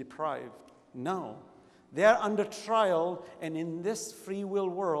have been deprived. No, they are under trial, and in this free will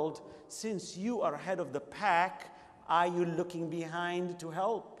world, since you are head of the pack, are you looking behind to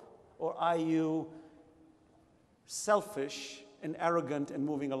help? Or are you selfish and arrogant and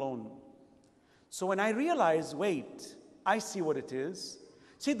moving alone? So when I realize, wait, I see what it is.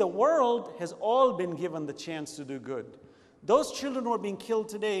 See, the world has all been given the chance to do good. Those children who are being killed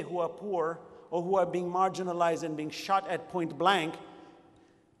today who are poor or who are being marginalized and being shot at point blank,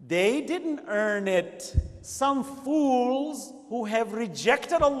 They didn't earn it. Some fools who have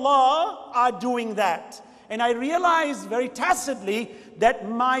rejected Allah are doing that. And I realize very tacitly that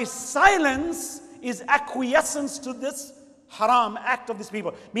my silence is acquiescence to this haram act of these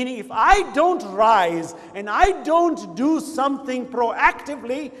people. Meaning, if I don't rise and I don't do something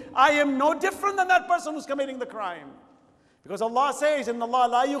proactively, I am no different than that person who's committing the crime. Because Allah says, إِنَّ اللَّهَ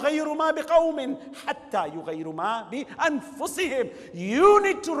لَا يُغَيِّرُ مَا بِقَوْمٍ حَتَّى يُغَيِّرُ مَا بِأَنفُسِهِمْ. You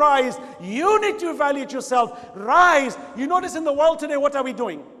need to rise. You need to evaluate yourself. Rise. You notice in the world today, what are we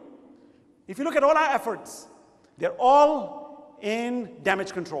doing? If you look at all our efforts, they're all in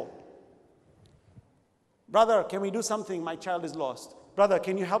damage control. Brother, can we do something? My child is lost. Brother,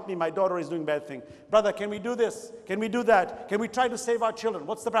 can you help me? My daughter is doing bad thing. Brother, can we do this? Can we do that? Can we try to save our children?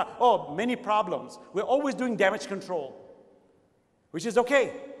 What's the problem? Oh, many problems. We're always doing damage control, which is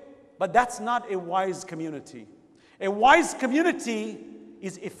okay. But that's not a wise community. A wise community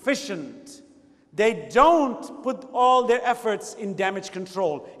is efficient. They don't put all their efforts in damage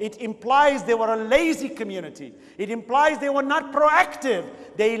control. It implies they were a lazy community. It implies they were not proactive.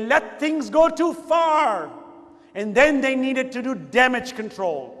 They let things go too far. And then they needed to do damage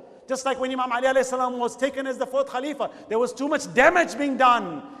control. Just like when Imam Ali alayhi salam was taken as the fourth Khalifa, there was too much damage being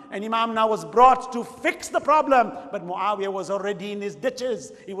done. And Imam now was brought to fix the problem. But Muawiyah was already in his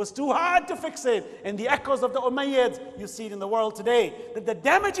ditches. It was too hard to fix it. And the echoes of the Umayyads, you see it in the world today. That the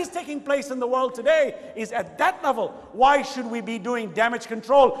damage is taking place in the world today is at that level. Why should we be doing damage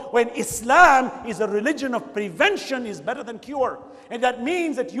control when Islam is a religion of prevention, is better than cure? And that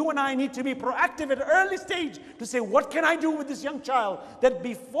means that you and I need to be proactive at an early stage to say, what can I do with this young child that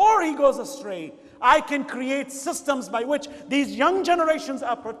before he goes astray, I can create systems by which these young generations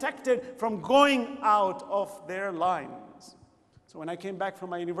are protected from going out of their lines. So when I came back from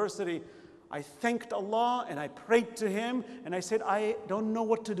my university, I thanked Allah and I prayed to Him and I said, I don't know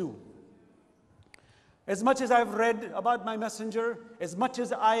what to do. As much as I've read about my messenger, as much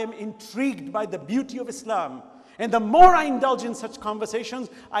as I am intrigued by the beauty of Islam, and the more I indulge in such conversations,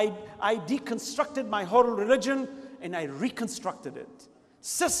 I deconstructed my whole religion and I reconstructed it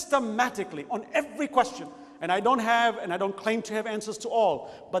systematically on every question. And I don't claim to have answers to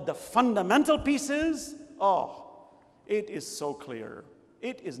all, but the fundamental pieces, it is so clear.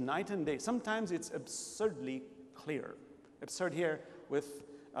 It is night and day. Sometimes it's absurdly clear. Absurd here with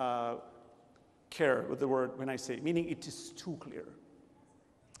care, with the word when I say, meaning it is too clear.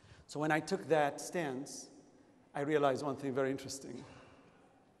 So when I took that stance, I realized one thing very interesting.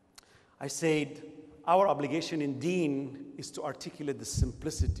 I said, our obligation in deen is to articulate the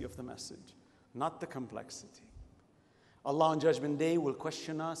simplicity of the message, not the complexity. Allah on Judgment Day will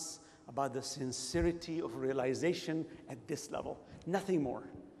question us about the sincerity of realization at this level. Nothing more.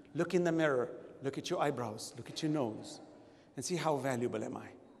 Look in the mirror, look at your eyebrows, look at your nose, and see how valuable am I.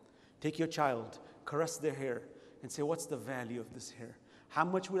 Take your child, caress their hair, and say, what's the value of this hair? How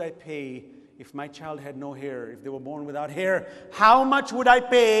much would I pay if my child had no hair, if they were born without hair? How much would I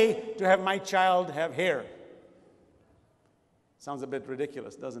pay to have my child have hair? Sounds a bit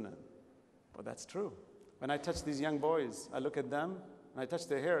ridiculous, doesn't it? But that's true. When I touch these young boys, I look at them, and I touch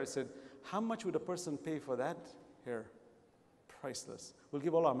their hair, I said, how much would a person pay for that hair? Priceless. We'll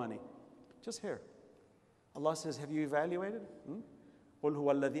give all our money. Just hair. Allah says, have you evaluated? قُلْ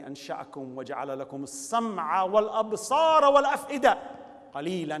هُوَ الَّذِي أَنْشَأَكُمْ وَجَعَلَ لَكُمُ السَّمْعَ وَالْأَبْصَارَ وَالْأَفْئِدَةَ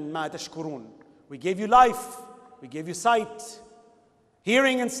قَلِيلًا مَا تَشْكُرُونَ. We gave you life. We gave you sight.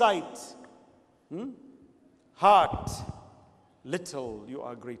 Hearing and sight. Heart. Little you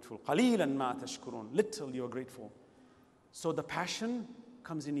are grateful. قَلِيلًا مَا تَشْكُرُونَ. Little you are grateful. So the passion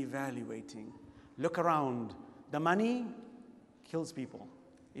comes in evaluating. Look around. The money kills people.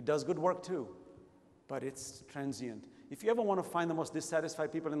 It does good work too, but it's transient. If you ever want to find the most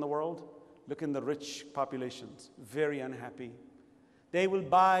dissatisfied people in the world, look in the rich populations. Very unhappy. They will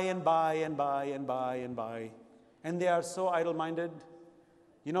buy and buy and buy and buy and buy. And they are so idle-minded.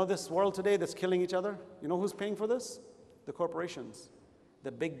 You know this world today that's killing each other? You know who's paying for this? The corporations.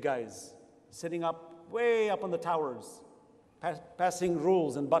 The big guys sitting up, way up on the towers, passing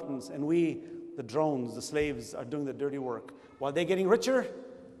rules and buttons. And we, the drones, the slaves, are doing the dirty work. While they're getting richer,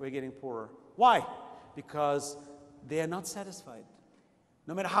 we're getting poorer. Why? Because they are not satisfied.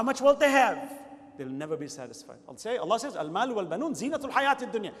 No matter how much wealth they have, they'll never be satisfied. Allah says, Al-malu wal-banun zinatul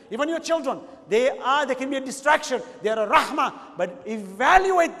hayatid dunya. Even your children, they can be a distraction. They are a rahmah. But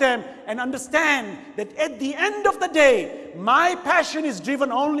evaluate them and understand that at the end of the day, my passion is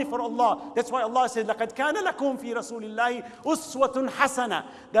driven only for Allah. That's why Allah said, لَقَدْ كَانَ لَكُمْ فِي رَسُولِ اللَّهِ أُسْوَةٌ حَسَنَةٌ.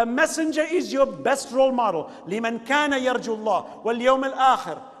 The messenger is your best role model. لِمَنْ كَانَ يَرْجُ اللَّهِ وَالْيَوْمَ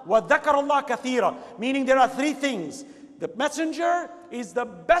الْآخِرِ وَذَكَرَ اللَّهَ كَثِيرًا. Meaning there are three things. The messenger is the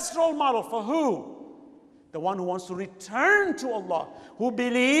best role model for who? The one who wants to return to Allah, who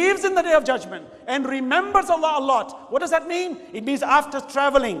believes in the Day of Judgment and remembers Allah a lot. What does that mean? It means after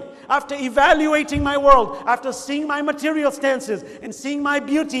traveling, after evaluating my world, after seeing my material stances and seeing my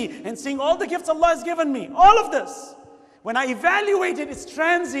beauty and seeing all the gifts Allah has given me, all of this, when I evaluate it, it's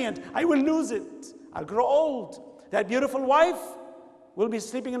transient. I will lose it. I'll grow old. That beautiful wife will be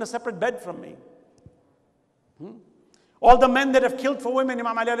sleeping in a separate bed from me. All the men that have killed for women,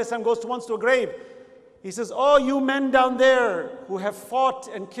 Imam Ali alayhi salam goes once to a grave. He says, oh, you men down there who have fought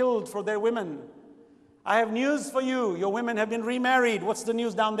and killed for their women, I have news for you. Your women have been remarried. What's the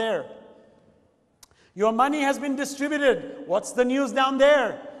news down there? Your money has been distributed. What's the news down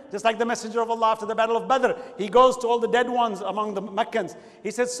there? Just like the Messenger of Allah after the Battle of Badr, he goes to all the dead ones among the Meccans.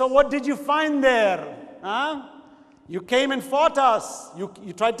 He says, so what did you find there? Huh? You came and fought us.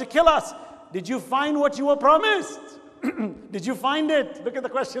 You tried to kill us. Did you find what you were promised? Did you find it? Look at the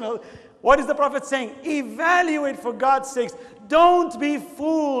question. What is the Prophet saying? Evaluate for God's sakes. Don't be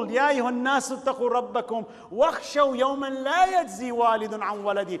fooled. يا أيها الناس اتقوا ربكم واخشوا يوما لا يجزي والد عن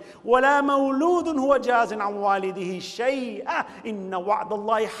ولده ولا مولود هو جاز عن والده شيئا إن وعد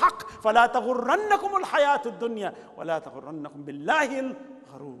الله حق فلا تغرنكم الحياة الدنيا ولا تغرنكم بالله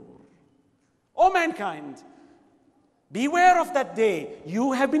الغرور. O mankind, beware of that day.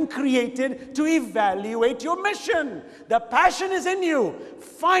 You have been created to evaluate your mission. The passion is in you.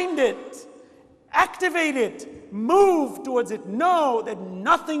 Find it. Activate it. Move towards it. Know that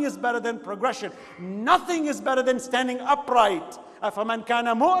nothing is better than progression. Nothing is better than standing upright. أفمن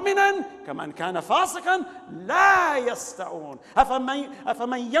كان مؤمنا كمن كان فاسقا لا يستوون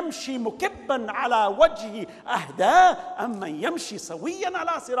أفمن يمشي مكبا على وجهه أهدى أمن يمشي سويا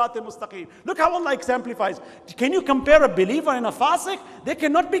على صراط مستقيم. Look how Allah exemplifies. Can you compare a believer and a fasiq? They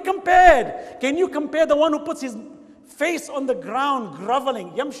cannot be compared. Can you compare the one who puts his face on the ground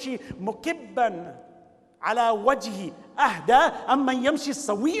groveling, يمشي مكبا على وجهه أهدى أمن يمشي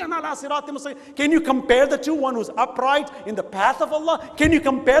سويا على صراط مستقيم. Can you compare the two? One who's upright in the path of Allah. Can you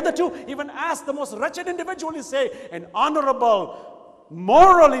compare the two? Even ask the most wretched individual, you say an honorable,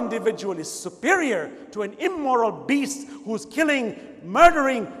 moral individual is superior to an immoral beast who's killing,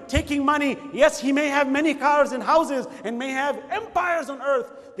 murdering, taking money. Yes, he may have many cars and houses and may have empires on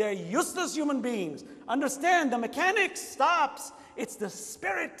earth. They're useless human beings. Understand, the mechanics stops. It's the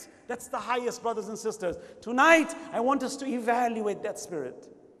spirit that's the highest, brothers and sisters. Tonight, I want us to evaluate that spirit.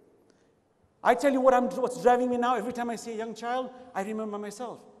 I tell you what's driving me now. Every time I see a young child, I remember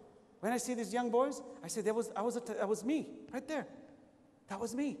myself. When I see these young boys, I say, that was me, right there. That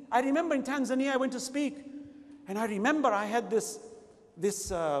was me. I remember in Tanzania, I went to speak, and I remember I had this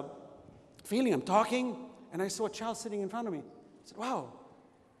feeling. I'm talking, and I saw a child sitting in front of me. I said, wow,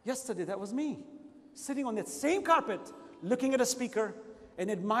 yesterday that was me, sitting on that same carpet, looking at a speaker, and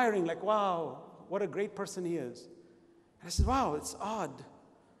admiring, like, wow, what a great person he is. And I said, wow, it's odd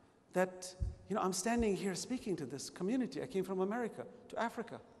that, I'm standing here speaking to this community. I came from America to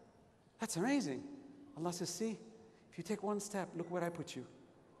Africa. That's amazing. Allah says, see, if you take one step, look where I put you.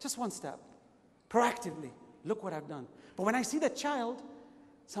 Just one step. Proactively, look what I've done. But when I see that child,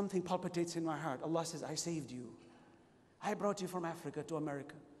 something palpitates in my heart. Allah says, I saved you. I brought you from Africa to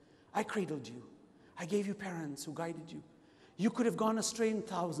America. I cradled you. I gave you parents who guided you. You could have gone astray in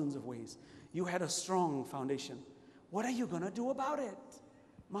thousands of ways. You had a strong foundation. What are you going to do about it?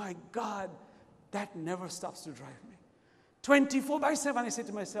 My God, that never stops to drive me. 24/7, I say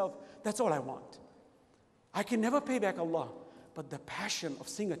to myself, that's all I want. I can never pay back Allah. But the passion of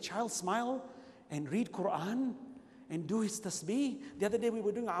seeing a child smile and read Quran and do his tasbih. The other day we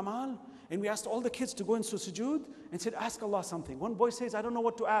were doing amal and we asked all the kids to go into sujood and said, ask Allah something. One boy says, I don't know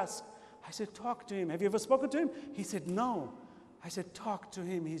what to ask. I said, talk to him. Have you ever spoken to him? He said, no. I said, talk to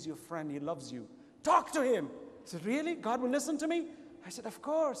him. He's your friend. He loves you. Talk to him. He said, really? God will listen to me? I said, of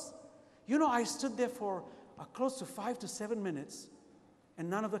course. I stood there for close to 5 to 7 minutes, and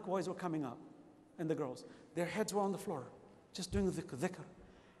none of the boys were coming up, and the girls. Their heads were on the floor, just doing the dhikr.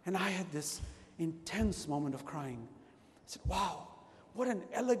 And I had this intense moment of crying. I said, wow, what an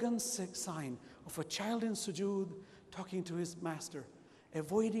elegant sign of a child in sujood talking to his master,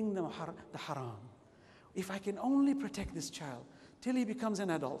 avoiding the haram. If I can only protect this child till he becomes an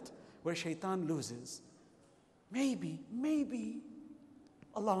adult, where shaitan loses, maybe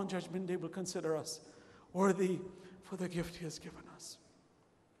Allah on Judgment Day will consider us worthy for the gift He has given us.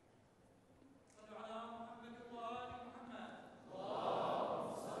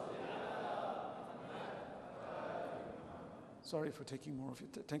 Sorry for taking more of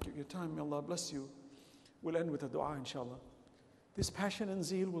your time. May Allah bless you. We'll end with a dua, inshallah. This passion and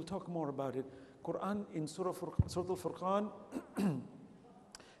zeal, we'll talk more about it, Quran in Surah Al-Furqan,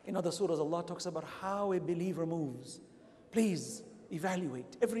 in other surahs, Allah talks about how a believer moves. Please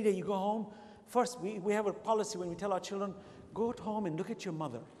evaluate. Every day you go home, first we have a policy when we tell our children, go home and look at your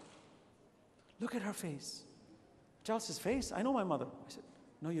mother. Look at her face. Child says, face? I know my mother. I said,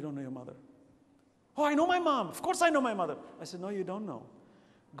 no, you don't know your mother. Oh, I know my mom. Of course I know my mother. I said, no, you don't know.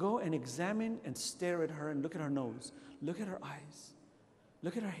 Go and examine and stare at her and look at her nose. Look at her eyes.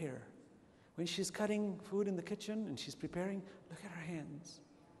 Look at her hair. When she's cutting food in the kitchen and she's preparing, look at her hands.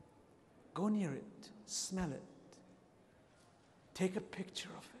 Go near it. Smell it. Take a picture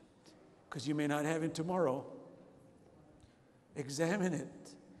of it, because you may not have it tomorrow. Examine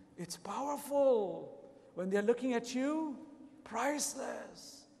it. It's powerful. When they're looking at you,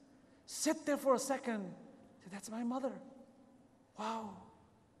 priceless. Sit there for a second. Say, that's my mother. Wow.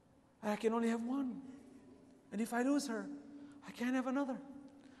 I can only have one. And if I lose her, I can't have another.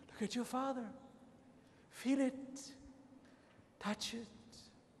 Look at your father. Feel it. Touch it.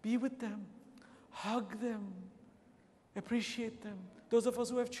 Be with them. Hug them. Appreciate them. Those of us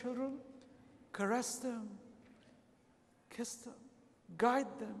who have children, caress them. Kiss them. Guide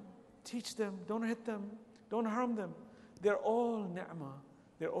them. Teach them. Don't hit them. Don't harm them. They're all ni'mah.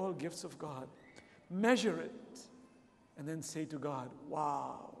 They're all gifts of God. Measure it. And then say to God,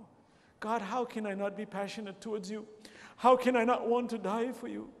 wow. God, how can I not be passionate towards you? How can I not want to die for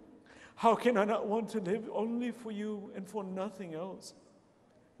you? How can I not want to live only for you and for nothing else?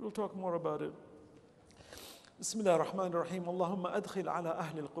 We'll talk more about it. بسم الله الرحمن الرحيم اللهم أدخل على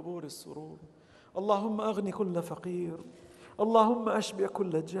أهل القبور السرور اللهم أغني كل فقير اللهم أشبع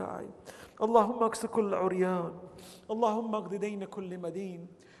كل جائع اللهم اكس كل عريان اللهم اقض دين كل مدين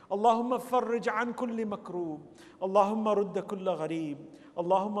اللهم فرج عن كل مكروب اللهم رد كل غريب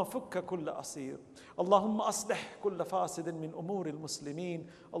اللهم فك كل أسير اللهم أصلح كل فاسد من أمور المسلمين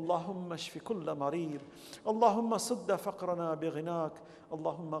اللهم اشف كل مريض اللهم سد فقرنا بغناك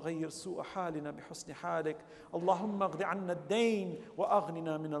اللهم غير سوء حالنا بحسن حالك اللهم اقض عنا الدين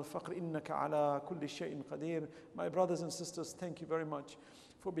وأغننا من الفقر إنك على كل شيء قدير. My brothers and sisters, thank you very much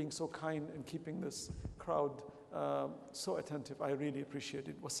for being so kind and keeping this crowd so attentive. I really appreciate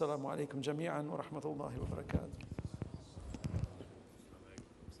it. Wassalamu alaikum jami'an wa rahmatullahi wa barakatuh.